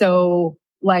 And so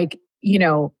like,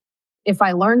 if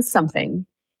I learn something,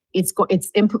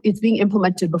 it's being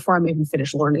implemented before I'm even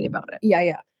finished learning about it.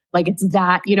 Yeah. Like it's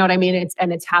that, you know what I mean?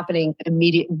 It's happening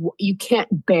immediately. You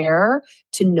can't bear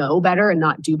to know better and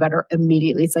not do better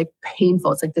immediately. It's like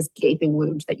painful. It's like this gaping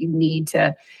wound that you need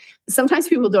to. Sometimes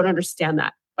people don't understand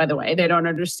that. By the way, they don't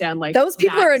understand like those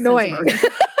people are annoying.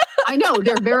 I know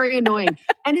they're very annoying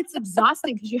and it's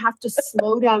exhausting because you have to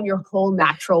slow down your whole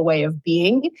natural way of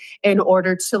being in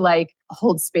order to like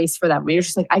hold space for them. You're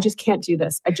just like, I just can't do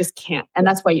this. I just can't. And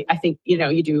that's why I think,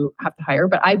 you do have to hire,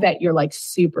 but I bet you're like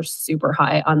super, super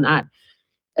high on that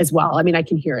as well. I mean, I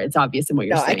can hear it. It's obvious in what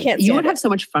you're saying. I can't. You would have so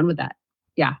much fun with that.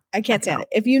 Yeah. I can't stand it.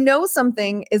 If you know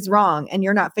something is wrong and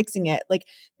you're not fixing it, like,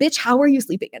 bitch, how are you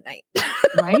sleeping at night?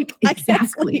 Right?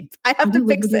 Exactly. I have to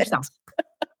fix it.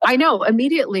 I know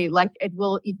immediately, like it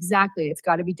will. Exactly. It's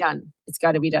got to be done. It's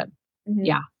got to be done.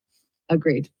 Yeah.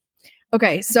 Agreed.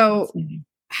 Okay. So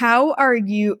how are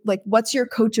you, like, what's your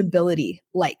coachability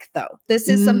like though? This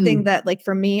is something that like,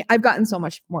 for me, I've gotten so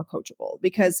much more coachable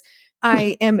because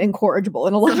I am incorrigible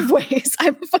in a lot of ways.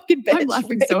 I'm a fucking bitch. I'm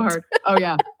laughing so hard. Oh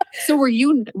yeah. So were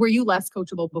you less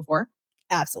coachable before?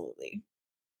 Absolutely.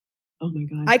 Oh my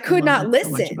God. I could not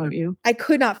listen. So much about you. I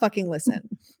could not fucking listen.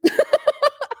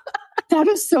 That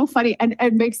is so funny. And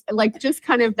it makes like just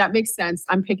kind of, that makes sense.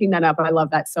 I'm picking that up. I love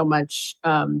that so much.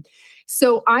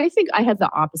 So I think I had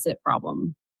the opposite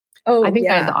problem. Oh, I think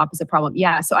I had the opposite problem.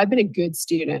 Yeah. So I've been a good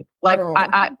student. Like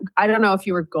I don't know if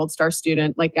you were a Gold Star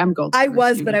student. Like I'm Gold Star. I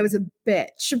was, student. But I was a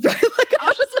bitch. Like I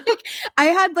was like, I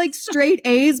had like straight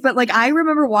A's, but like I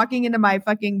remember walking into my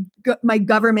fucking my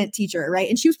government teacher, right?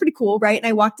 And she was pretty cool, right? And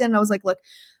I walked in and I was like, look,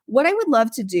 what I would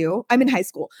love to do, I'm in high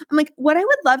school. I'm like, what I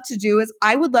would love to do is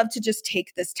I would love to just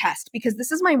take this test because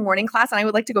this is my morning class and I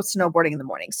would like to go snowboarding in the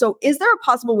morning. So is there a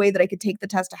possible way that I could take the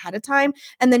test ahead of time?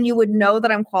 And then you would know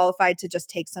that I'm qualified to just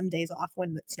take some days off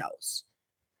when it snows.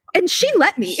 And she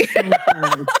let me.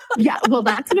 Yeah. Well,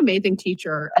 that's an amazing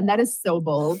teacher. And that is so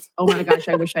bold. Oh my gosh.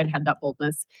 I wish I'd had that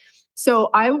boldness. So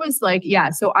I was like,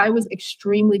 so I was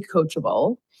extremely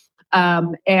coachable.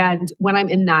 And when I'm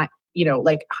in that,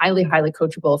 like highly, highly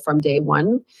coachable from day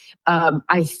one,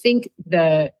 I think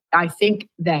that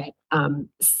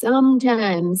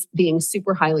sometimes being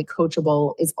super highly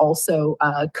coachable is also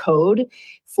a code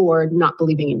for not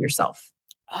believing in yourself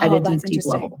at Oh, a deep, that's deep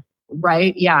interesting. level.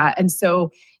 Right. Yeah. And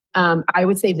so I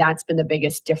would say that's been the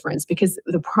biggest difference, because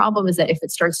the problem is that if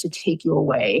it starts to take you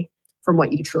away from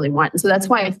what you truly want. And so that's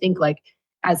why I think, like,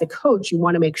 as a coach, you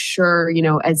want to make sure,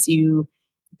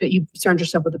 that you surround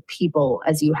yourself with the people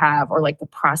as you have, or like the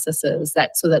processes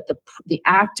so that the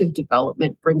active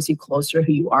development brings you closer to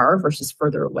who you are versus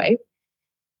further away.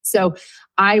 So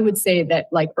I would say that,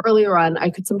 like, earlier on, I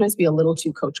could sometimes be a little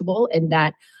too coachable, in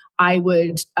that I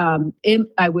would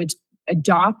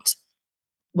adopt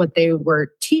what they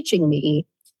were teaching me,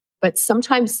 but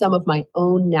sometimes some of my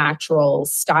own natural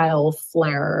style,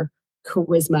 flair,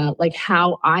 charisma, like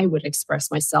how I would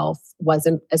express myself,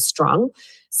 wasn't as strong.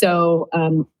 So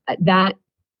that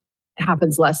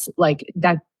happens less. Like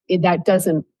that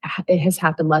doesn't. It has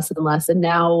happened less and less, and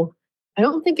now I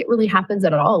don't think it really happens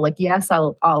at all. Like, yes,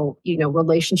 I'll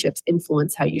relationships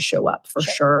influence how you show up for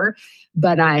sure,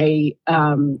 but I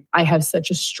have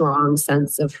such a strong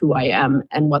sense of who I am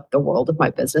and what the world of my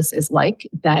business is like,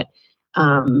 that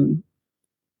nothing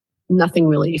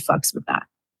really fucks with that.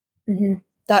 Mm-hmm.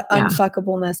 That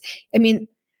unfuckableness. I mean,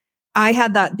 I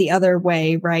had that the other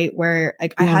way, right? Where,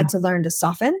 like, I had to learn to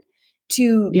soften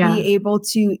to be able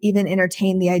to even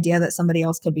entertain the idea that somebody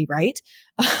else could be right.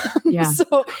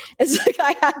 So it's like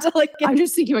I had to, like, I'm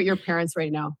just thinking about your parents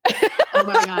right now. Oh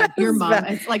my God, your mom.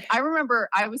 It's like, I remember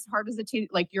I was hard as a teen,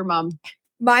 like your mom.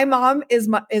 My mom is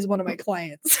one of my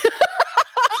clients.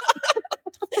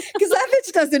 Because that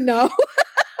bitch doesn't know.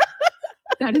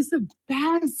 That is the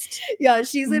best. Yeah,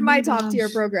 she's in my top tier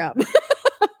program.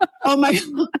 Oh my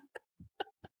God.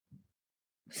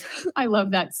 I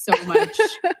love that so much.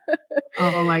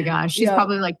 Oh my gosh. She's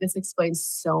probably like, this explains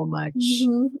so much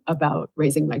about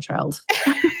raising my child.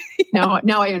 Now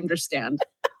I understand.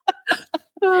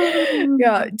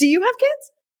 Yeah. Do you have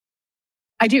kids?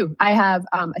 I do. I have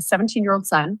a 17-year-old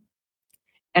son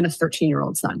and a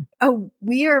 13-year-old son. Oh,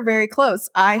 we are very close.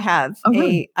 I have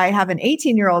an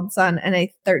 18-year-old son and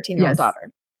a 13-year-old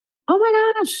daughter. Oh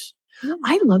my gosh.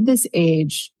 I love this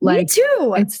age. Like, me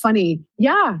too. It's funny.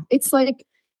 Yeah. It's like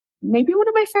maybe one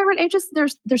of my favorite ages.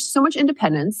 There's so much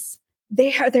independence.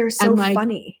 They're so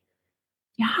funny.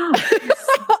 Yeah. They're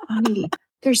so funny.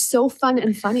 They're so fun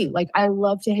and funny. Like, I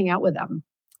love to hang out with them.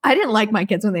 I didn't like my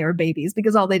kids when they were babies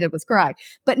because all they did was cry.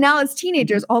 But now as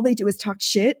teenagers, all they do is talk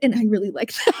shit. And I really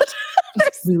like that.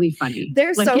 It's really funny.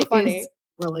 They're so funny.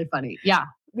 Really funny. Yeah.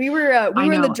 We were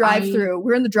in the drive-through. We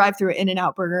were in the drive-through at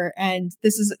In-N-Out Burger, and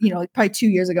this is like probably 2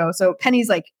 years ago. So Penny's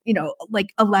like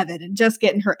 11 and just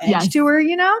getting her edge to her,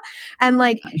 and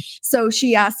like so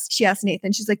she asked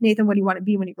Nathan. She's like, Nathan, what do you want to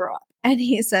be when you grow up? And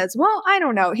he says, well, I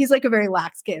don't know. He's like a very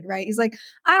lax kid, right? He's like,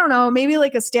 I don't know, maybe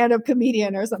like a stand-up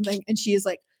comedian or something. And she is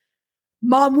like,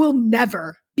 Mom will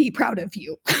never be proud of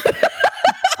you.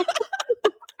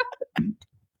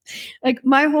 Like,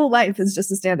 my whole life is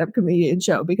just a stand-up comedian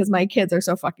show because my kids are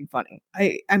so fucking funny.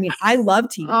 I mean, I love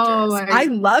teenagers. I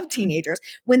love teenagers.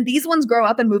 When these ones grow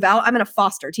up and move out, I'm going to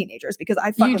foster teenagers because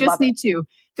I fucking love it. You just need to.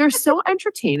 They're so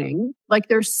entertaining. Like,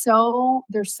 they're so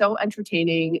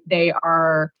entertaining. They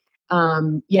are,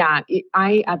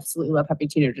 I absolutely love having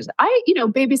teenagers.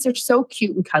 Babies are so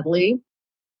cute and cuddly,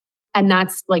 and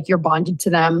that's like, you're bonded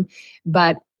to them,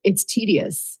 but it's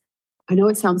tedious. I know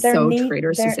it sounds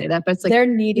traitorous to say that, but it's like, they're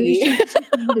needy. You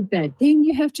take them to bed. Then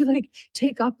you have to like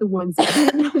take off the ones.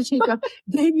 Then you have to take off.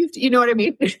 Then you have to, you know what I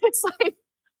mean? It's like,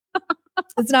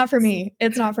 it's not for me.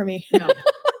 It's not for me.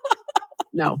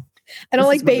 No. I don't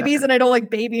like babies, and I don't like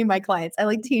babying my clients. I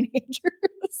like teenagers.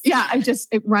 Yeah,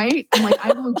 right? I'm like,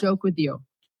 I will joke with you.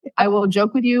 I will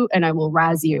joke with you, and I will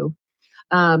razz you.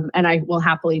 And I will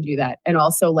happily do that. And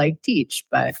also like teach,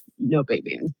 but no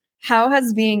babying. How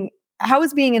is being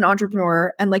an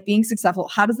entrepreneur and like being successful,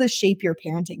 how does this shape your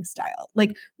parenting style?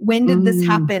 Like, when did this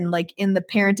happen, like in the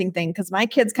parenting thing? Because my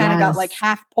kids kind of got like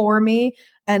half poor me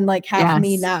and like half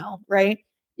me now, right?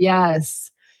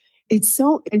 Yes. It's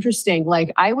so interesting.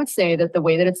 Like, I would say that the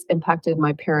way that it's impacted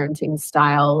my parenting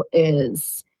style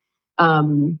is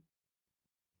a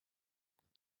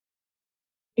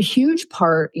huge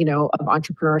part, of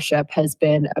entrepreneurship has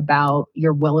been about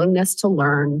your willingness to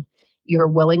learn, your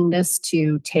willingness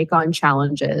to take on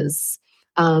challenges.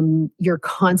 You're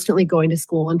constantly going to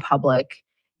school in public.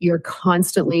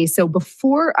 So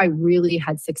before I really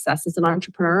had success as an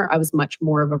entrepreneur, I was much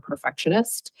more of a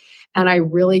perfectionist. And I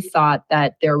really thought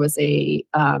that there was a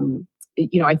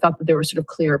I thought that there were sort of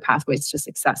clear pathways to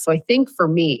success. So I think for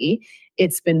me,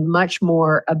 it's been much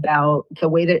more about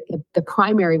the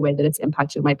primary way that it's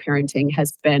impacted my parenting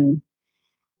has been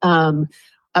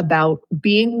about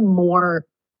being more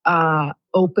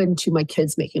open to my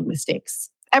kids making mistakes.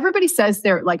 Everybody says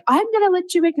they're like, I'm going to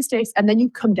let you make mistakes. And then you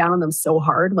come down on them so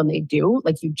hard when they do,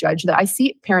 like you judge that. I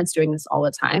see parents doing this all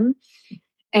the time.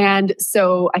 And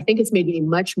so I think it's made me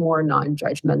much more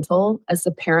non-judgmental as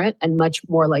a parent and much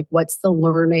more like, what's the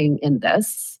learning in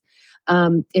this?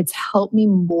 It's helped me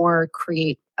more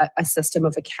create a system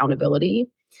of accountability.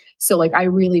 So like, I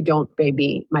really don't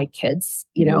baby my kids,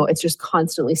 it's just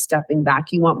constantly stepping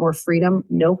back. You want more freedom?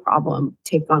 No problem.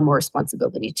 Take on more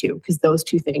responsibility too, because those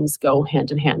two things go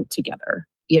hand in hand together,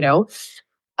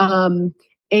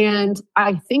 And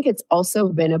I think it's also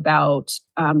been about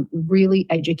really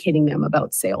educating them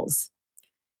about sales.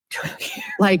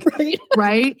 Like,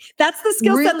 right? That's the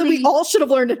skill set that we all should have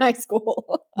learned in high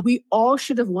school. We all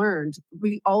should have learned.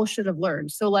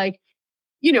 So like,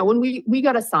 when we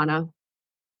got a sauna,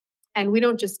 and we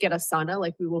don't just get a sauna,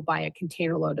 like we will buy a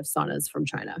container load of saunas from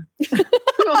China.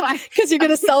 Because you're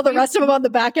going to sell the rest of them on the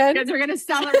back end? Because we're going to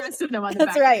sell the rest of them on the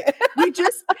back end. That's right. We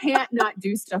just can't not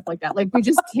do stuff like that. Like we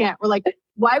just can't. We're like,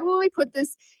 why would we put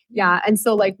this? Yeah. And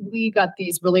so like we got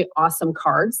these really awesome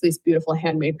cards, these beautiful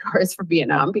handmade cards for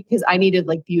Vietnam because I needed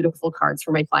like beautiful cards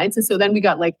for my clients. And so then we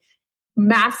got like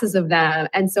masses of them.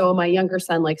 And so my younger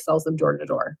son like sells them door to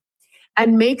door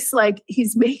and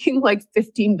he's making like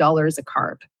 $15 a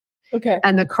card. Okay.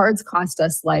 And the cards cost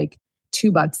us like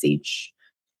 $2 each.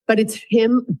 But it's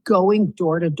him going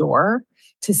door to door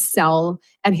to sell.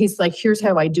 And he's like, here's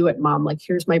how I do it, Mom. Like,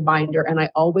 here's my binder. And I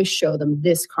always show them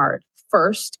this card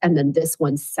first and then this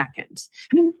one second.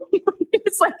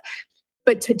 It's like,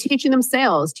 but to teaching them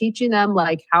sales, teaching them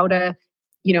like how to,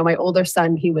 my older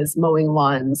son, he was mowing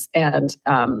lawns and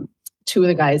two of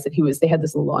the guys they had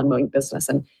this lawn mowing business.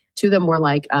 And two of them were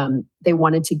like, they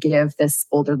wanted to give this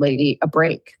older lady a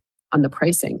break on the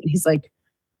pricing. And he's like,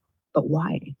 but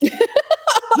why?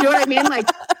 You know what I mean? Like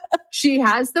she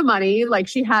has the money, like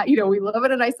she had, we live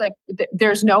in a nice, like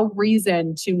there's no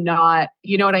reason to not,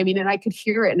 you know what I mean? And I could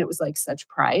hear it and it was like such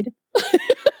pride.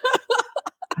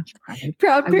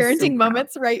 Proud parenting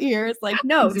moments right here. It's like,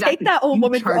 no, exactly. Take that old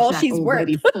woman for all she's worth.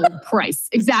 Full price.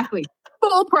 Exactly.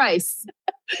 Full price.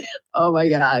 Oh my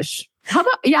gosh.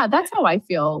 That's how I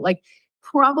feel. Like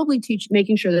probably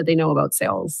making sure that they know about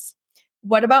sales.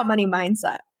 What about money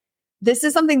mindset? This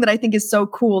is something that I think is so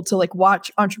cool to like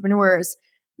watch entrepreneurs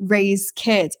raise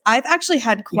kids. I've actually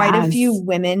had quite a few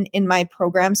women in my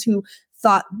programs who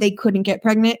thought they couldn't get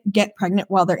pregnant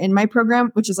while they're in my program,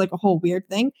 which is like a whole weird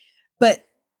thing. But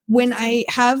when I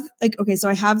have so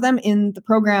I have them in the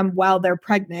program while they're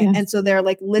pregnant. Yes. And so they're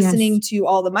like listening to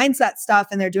all the mindset stuff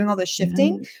and they're doing all this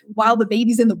shifting while the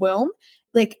baby's in the womb.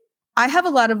 Like I have a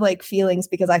lot of like feelings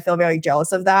because I feel very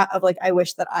jealous of that, of like, I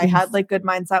wish that I had like good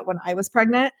mindset when I was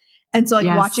pregnant. And so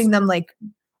like watching them like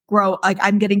grow, like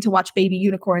I'm getting to watch baby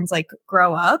unicorns like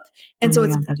grow up. And so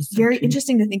it's very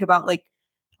interesting to think about like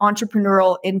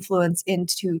entrepreneurial influence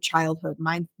into childhood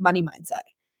money mindset.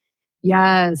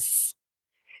 Yes.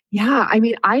 Yeah. I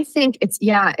mean, I think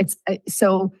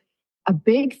so a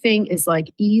big thing is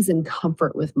like ease and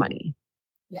comfort with money.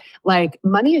 Yeah. Like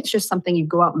money is just something you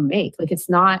go out and make. Like it's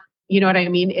not, you know what I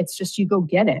mean? It's just, you go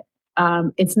get it.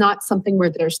 It's not something where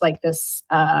there's like this,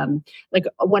 like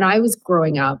when I was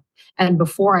growing up and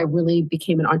before I really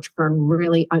became an entrepreneur,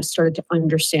 really I started to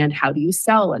understand how do you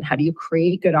sell and how do you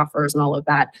create good offers and all of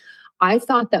that. I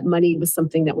thought that money was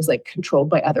something that was like controlled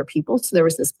by other people. So there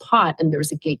was this pot and there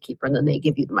was a gatekeeper and then they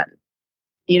give you the money,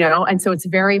 And so it's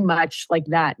very much like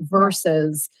that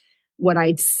versus what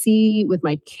I see with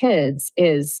my kids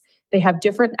is they have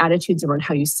different attitudes around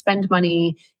how you spend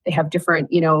money. They have different,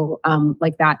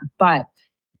 like that. But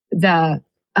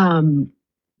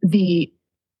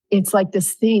it's like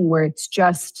this thing where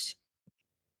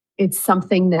it's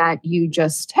something that you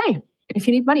just, hey, if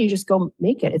you need money, you just go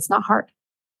make it. It's not hard.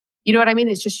 You know what I mean?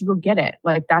 It's just, you go get it.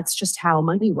 Like, that's just how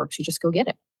money works. You just go get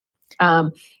it.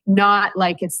 Not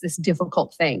like it's this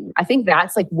difficult thing. I think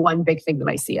that's like one big thing that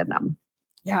I see in them.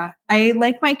 Yeah. I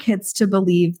like my kids to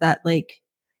believe that like,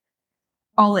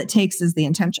 all it takes is the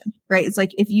intention, right? It's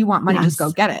like, if you want money, just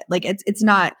go get it. Like it's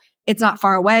not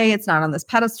far away. It's not on this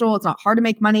pedestal. It's not hard to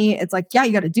make money. It's like, yeah,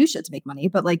 you got to do shit to make money,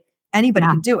 but like anybody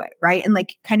can do it. Right. And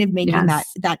like kind of making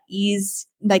that ease,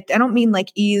 like, I don't mean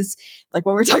like ease, like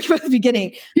what we were talking about at the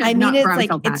beginning. I mean, it's like,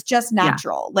 it's just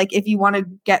natural. Yeah. Like if you want to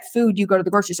get food, you go to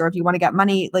the grocery store. If you want to get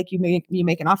money, like you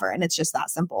make an offer, and it's just that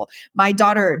simple. My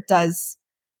daughter does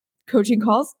coaching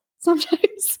calls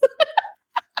sometimes.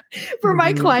 For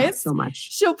my clients, so much.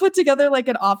 She'll put together like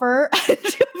an offer and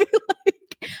she'll be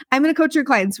like, I'm going to coach your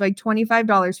clients for like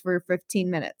 $25 for 15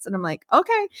 minutes. And I'm like,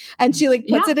 okay. And she like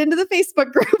puts it into the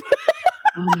Facebook group.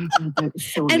 Oh my God, that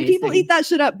is so amazing. And people eat that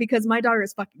shit up because my daughter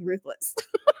is fucking ruthless.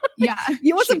 Yeah.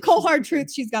 You want some cold hard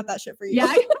truth? She's got that shit for you.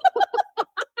 Yeah.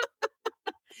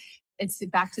 It's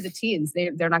back to the teens.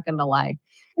 They're not going to lie.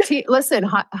 Listen,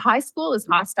 high school is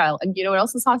hostile. And you know what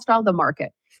else is hostile? The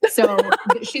market. So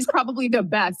she's probably the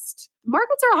best.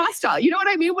 Markets are hostile. You know what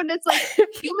I mean? When it's like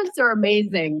humans are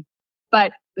amazing,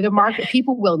 but the market,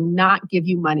 people will not give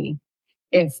you money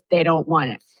if they don't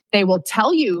want it. They will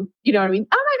tell you, you know what I mean?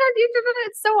 Oh my God, you did it.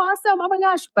 It's so awesome. Oh my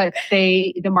gosh. But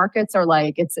the markets are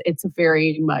like, it's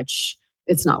very much,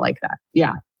 it's not like that.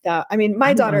 Yeah. Yeah. I mean,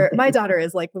 my daughter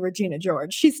is like the Regina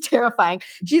George. She's terrifying.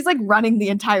 She's like running the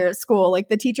entire school. Like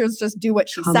the teachers just do what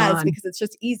she says because it's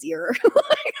just easier.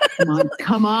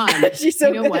 Come on. She's so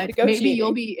you know what? Maybe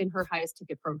you'll be in her highest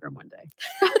ticket program one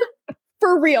day.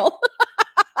 For real.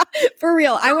 For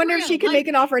real. I wonder if she can make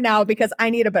an offer now because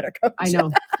I need a better coach. I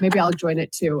know. Maybe I'll join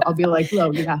it too. I'll be like,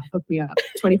 "Whoa, yeah, hook me up.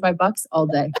 $25 all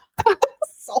day."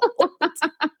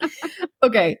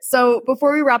 Okay, so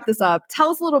before we wrap this up, tell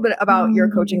us a little bit about your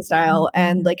coaching style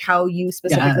and like how you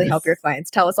specifically help your clients.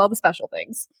 Tell us all the special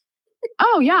things.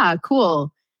 Oh yeah,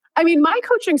 cool. I mean, my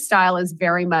coaching style is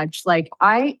very much like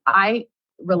I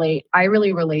really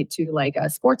relate to like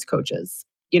sports coaches.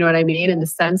 You know what I mean? In the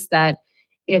sense that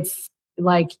it's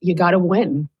like you got to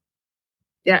win.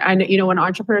 Yeah, I know. You know, when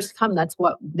entrepreneurs come, that's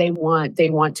what they want. They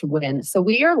want to win. So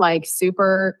we are like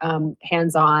super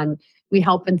hands-on. We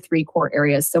help in 3 core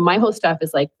areas. So my whole stuff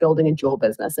is like building a jewel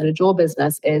business. And a jewel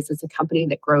business is a company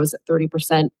that grows at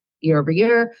 30% year over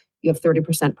year. You have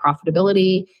 30%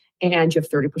 profitability and you have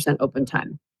 30% open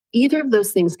time. Either of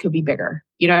those things could be bigger.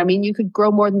 You know what I mean? You could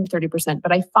grow more than 30%.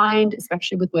 But I find,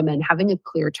 especially with women, having a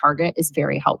clear target is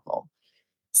very helpful.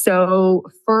 So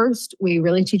first, we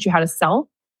really teach you how to sell.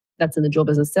 That's in the Jewel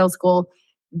Business Sales School.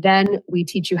 Then we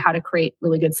teach you how to create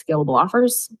really good scalable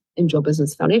offers in Jewel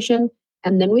Business Foundation.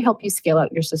 And then we help you scale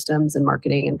out your systems and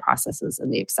marketing and processes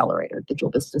in the accelerator, the Jewel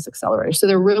Business Accelerator. So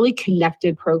they're really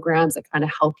connected programs that kind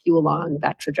of help you along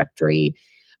that trajectory.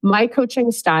 My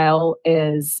coaching style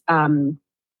is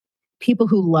people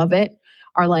who love it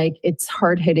are like, it's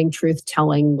hard-hitting truth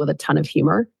telling with a ton of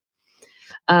humor.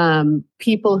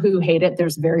 People who hate it,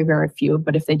 there's very, very few,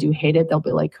 but if they do hate it, they'll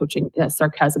be like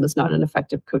sarcasm is not an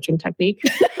effective coaching technique.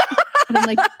 And I'm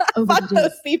like, fuck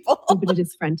those people. But it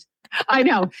is friend. I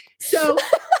know. So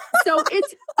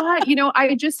it's, you know,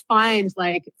 I just find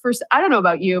like, first, I don't know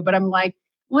about you, but I'm like,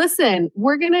 listen,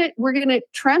 we're going to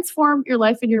transform your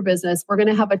life and your business. We're going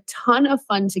to have a ton of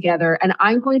fun together. And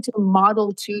I'm going to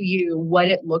model to you what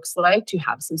it looks like to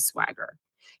have some swagger,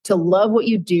 to love what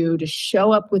you do, to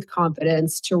show up with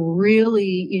confidence, to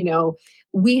really, you know,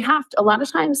 we have to, a lot of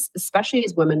times, especially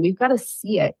as women, we've got to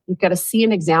see it. We've got to see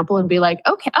an example and be like,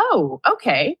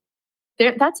 okay.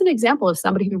 That's an example of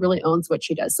somebody who really owns what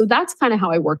she does. So that's kind of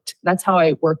how I worked. That's how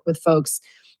I work with folks.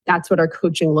 That's what our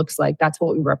coaching looks like. That's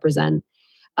what we represent.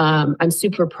 I'm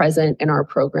super present in our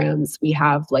programs. We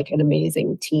have like an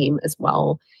amazing team as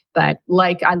well. But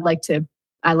like, I like to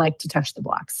touch the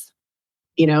blocks,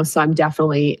 you know, so I'm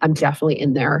definitely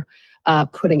in there,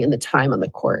 putting in the time on the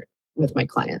court with my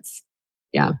clients.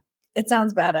 Yeah. It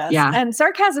sounds badass. Yeah. And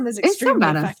sarcasm is extremely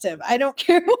effective. I don't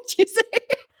care what you say.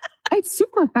 It's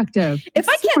super effective. If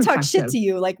I can't talk shit to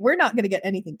you, like we're not going to get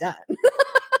anything done.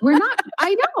 We're not,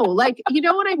 I know, like, you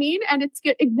know what I mean? And it's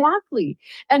good. Exactly.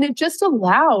 And it just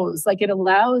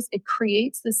it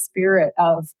creates the spirit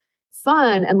of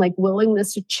fun and like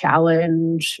willingness to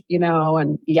challenge, you know,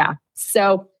 and yeah.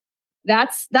 So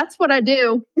that's what I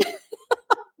do.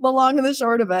 The long and the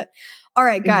short of it. All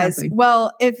right, guys. Exactly.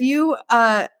 Well, if you,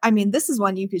 this is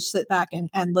one you could sit back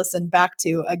and listen back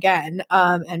to again,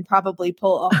 and probably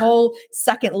pull a whole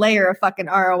second layer of fucking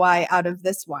ROI out of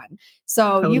this one.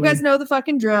 So totally. You guys know the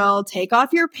fucking drill. Take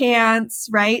off your pants,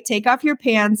 right? Take off your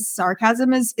pants.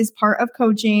 Sarcasm is part of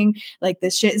coaching. Like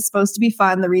this shit is supposed to be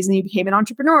fun. The reason you became an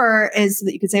entrepreneur is so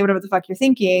that you could say whatever the fuck you're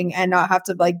thinking and not have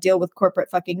to like deal with corporate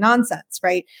fucking nonsense,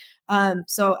 right?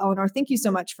 So Eleanor, thank you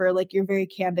so much for like your very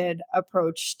candid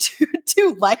approach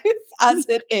to life as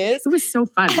it is. It was so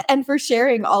fun. And for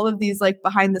sharing all of these like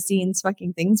behind the scenes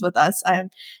fucking things with us.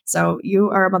 So you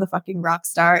are a motherfucking rock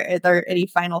star. Are there any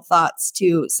final thoughts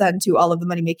to send to all of the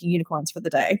money making unicorns for the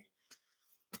day?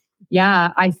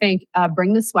 Yeah, I think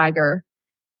bring the swagger,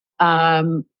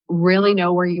 really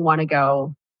know where you want to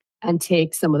go and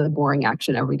take some of the boring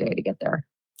action every day to get there.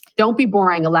 Don't be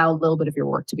boring. Allow a little bit of your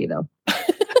work to be though.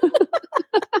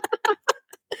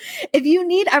 If you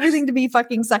need everything to be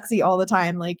fucking sexy all the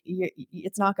time, like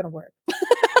it's not going to work.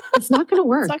 It's not going to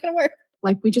work. It's not going to work.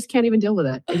 Like, we just can't even deal with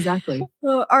it. Exactly.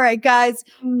 All right, guys,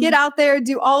 get out there,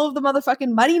 do all of the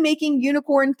motherfucking money-making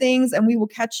unicorn things, and we will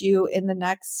catch you in the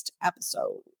next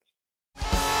episode.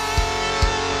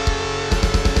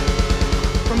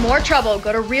 For more trouble,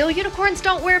 go to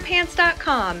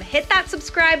realunicornsdon'twearpants.com, hit that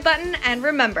subscribe button, and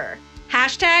remember,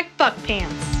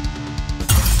 #fuckpants.